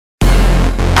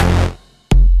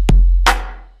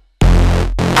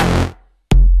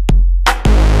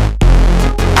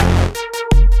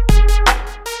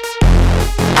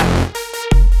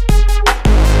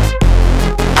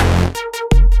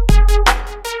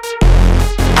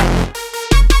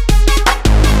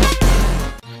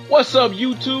What's up,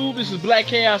 YouTube? This is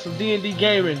BLACK-KAOS of D&D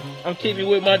Gaming. I'm kicking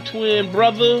with my twin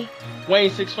brother,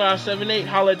 Wayne6578.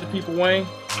 Holla at the people, Wayne.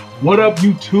 What up,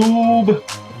 YouTube?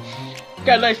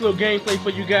 Got a nice little gameplay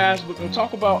for you guys. We're gonna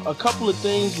talk about a couple of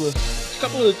things with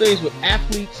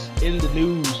athletes in the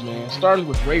news, man. Starting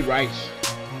with Ray Rice.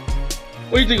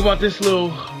 What do you think about this little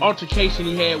altercation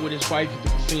he had with his wife at the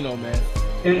casino, man?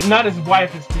 It's not his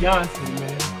wife, his fiance,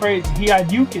 man. It's crazy. He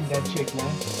yuking that chick,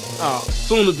 man. Oh,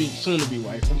 soon to be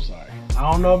wife. I'm sorry. I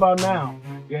don't know about now.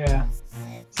 Yeah.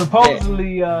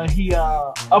 Supposedly, he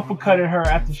uppercutted her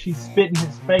after she spit in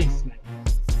his face, man.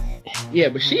 Yeah,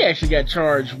 but she actually got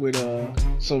charged with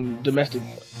some domestic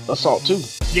assault too.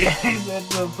 Yeah,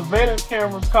 the surveillance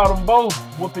cameras caught them both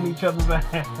whooping each other's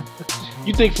ass.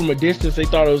 You think from a distance they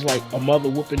thought it was like a mother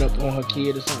whooping up on her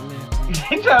kid or something, man?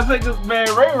 He trying to say this, man,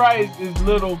 Ray Rice is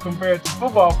little compared to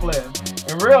football players.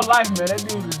 In real life, man, that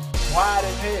dude is wide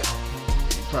as hell.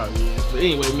 He probably is. But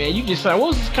anyway, man, you just signed, what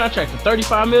was this contract for,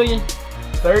 $35 million?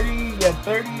 30, I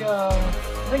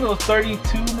think it was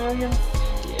 32 million.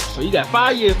 Yeah, so you got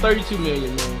 5 years, 32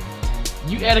 million, man.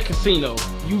 You at a casino,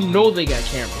 you know they got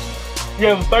cameras.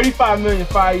 Yeah, it was 35 million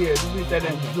 5 years. You did that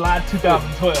in July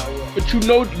 2012. Yeah. But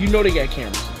you know they got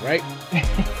cameras, right?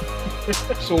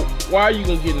 So why are you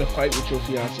gonna get in a fight with your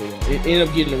fiance and end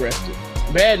up getting arrested?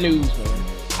 Bad news, man.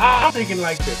 I'm thinking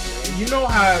like this, man. You know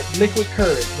how liquid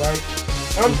courage, right?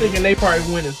 I'm thinking they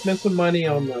probably went and spent some money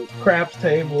on the craps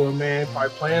table, man, probably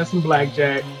playing some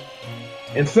blackjack.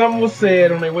 And something was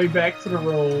said on their way back to the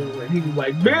room, and he was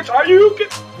like, "Bitch, are you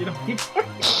kidding?" You know.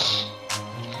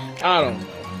 I don't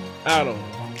know.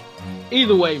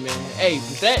 Either way, man. Hey,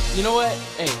 but that, you know what?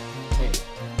 Hey,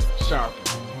 sharp.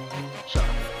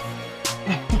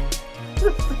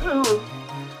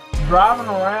 Driving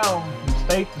around from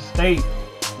state to state,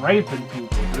 raping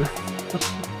people.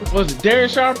 Was it Darren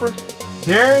Sharper?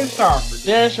 Darren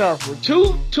Sharper,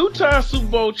 two-time Super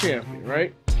Bowl champion,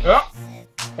 right? Yep.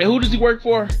 And who does he work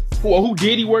for? Who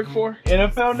did he work for?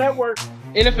 NFL Network.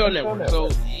 NFL Network. So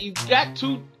he got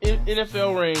 2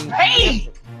 NFL rings. Hey!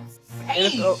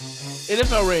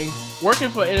 NFL rings, working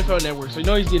for NFL Network, so you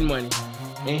know he's getting money.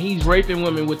 And he's raping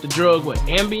women with the drug, what,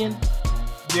 Ambien?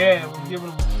 Yeah, we're giving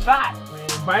him a shot, man.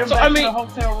 Invite him so, back I mean, to the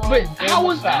hotel room. But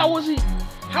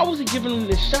how was he giving him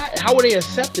the shot? How were they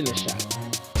accepting the shot?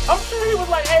 I'm sure he was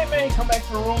like, "Hey man, come back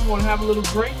to the room, wanna have a little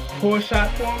drink, pour a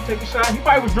shot for him, take a shot." He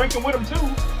probably was drinking with him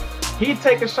too. He'd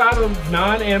take a shot of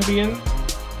non-Ambien,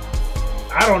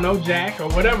 I don't know, Jack or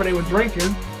whatever they were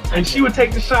drinking, and she would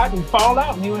take the shot and fall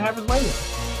out and he would have his way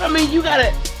with it. I mean, you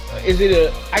gotta,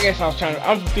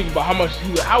 I'm thinking about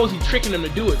how was he tricking them to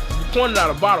do it? He pointed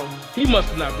out a bottle, he must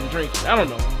have not been drinking. I don't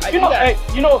know.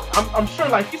 I'm sure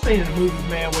like you seen in the movies,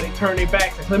 man, where they turn their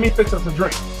backs and say, "Let me fix us a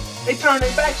drink." They turn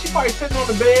their back, she probably sitting on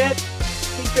the bed.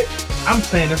 I'm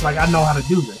saying this like I know how to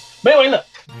do this. But anyway, look,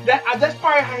 that's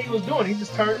probably how he was doing. He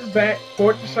just turned his back,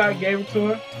 poured the shot, gave it to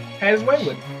her, had his way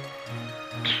with it.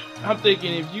 I'm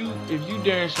thinking if you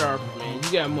Darren Sharper, man,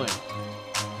 you got money.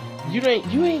 You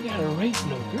ain't gotta rape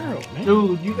no girl, man.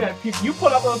 Dude, you got people. You pull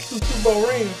up those 2 Super Bowl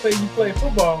rings and say you play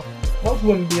football, most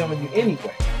wouldn't be on you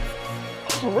anyway.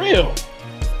 For real.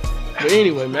 But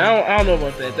anyway, man, I don't know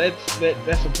about that.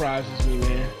 That surprises me,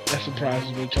 man. That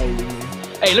surprises me totally, man.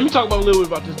 Hey, let me talk about a little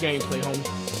bit about this gameplay, homie.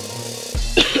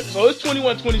 So it's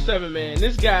 21-27, man.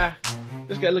 This guy,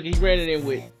 look, he ran it in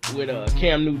with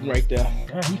Cam Newton right there.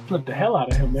 Man, he flipped the hell out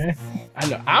of him, man. I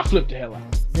know, I flipped the hell out of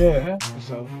him. Yeah.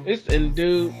 So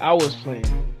dude, I was playing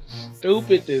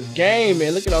stupid this game,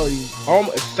 man. Look at all these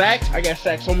sacks. I got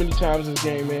sacked so many times this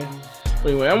game, man.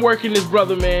 But anyway, I'm working this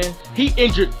brother, man. He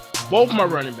injured both my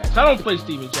running backs. I don't play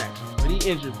Steven Jackson, but he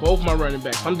injured both my running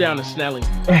backs. I'm down to Snelling.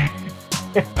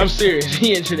 I'm serious.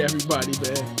 He injured everybody,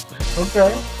 man.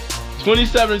 Okay.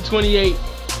 27-28,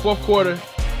 fourth quarter.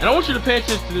 And I want you to pay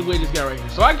attention to the way this guy right here.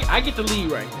 So I get the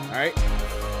lead right here, all right?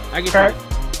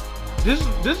 This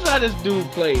is how this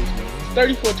dude plays, man.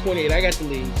 It's 34-28. I got the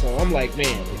lead. So I'm like,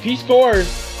 man, if he scores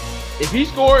and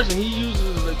he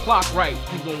uses the clock right,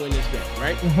 he's gonna win this game,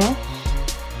 right? Mm-hmm.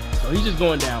 So he's just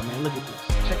going down, man. Look at this.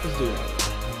 Check this dude out.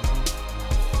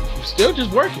 You're still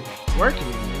just working,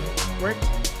 man.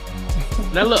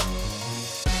 Now look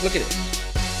at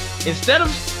this. Instead of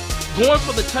going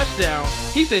for the touchdown,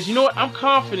 he says, "You know what? I'm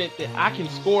confident that I can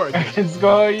score again." I can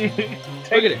score. You look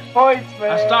at it. Points,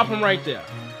 man. I stop him right there.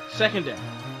 Second down.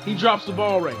 He drops the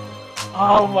ball right there.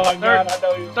 Oh my God, I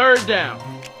know you. Third down.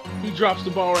 He drops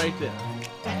the ball right there.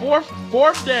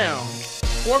 Fourth down,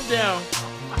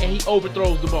 and he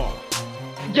overthrows the ball.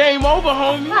 Game over,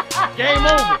 homie. Game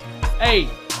over. Hey,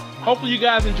 hopefully you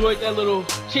guys enjoyed that little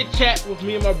chit chat with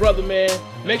me and my brother, man.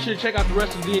 Make sure to check out the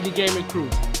rest of the D&D Gaming crew.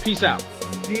 Peace out.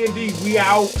 D&D, we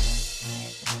out.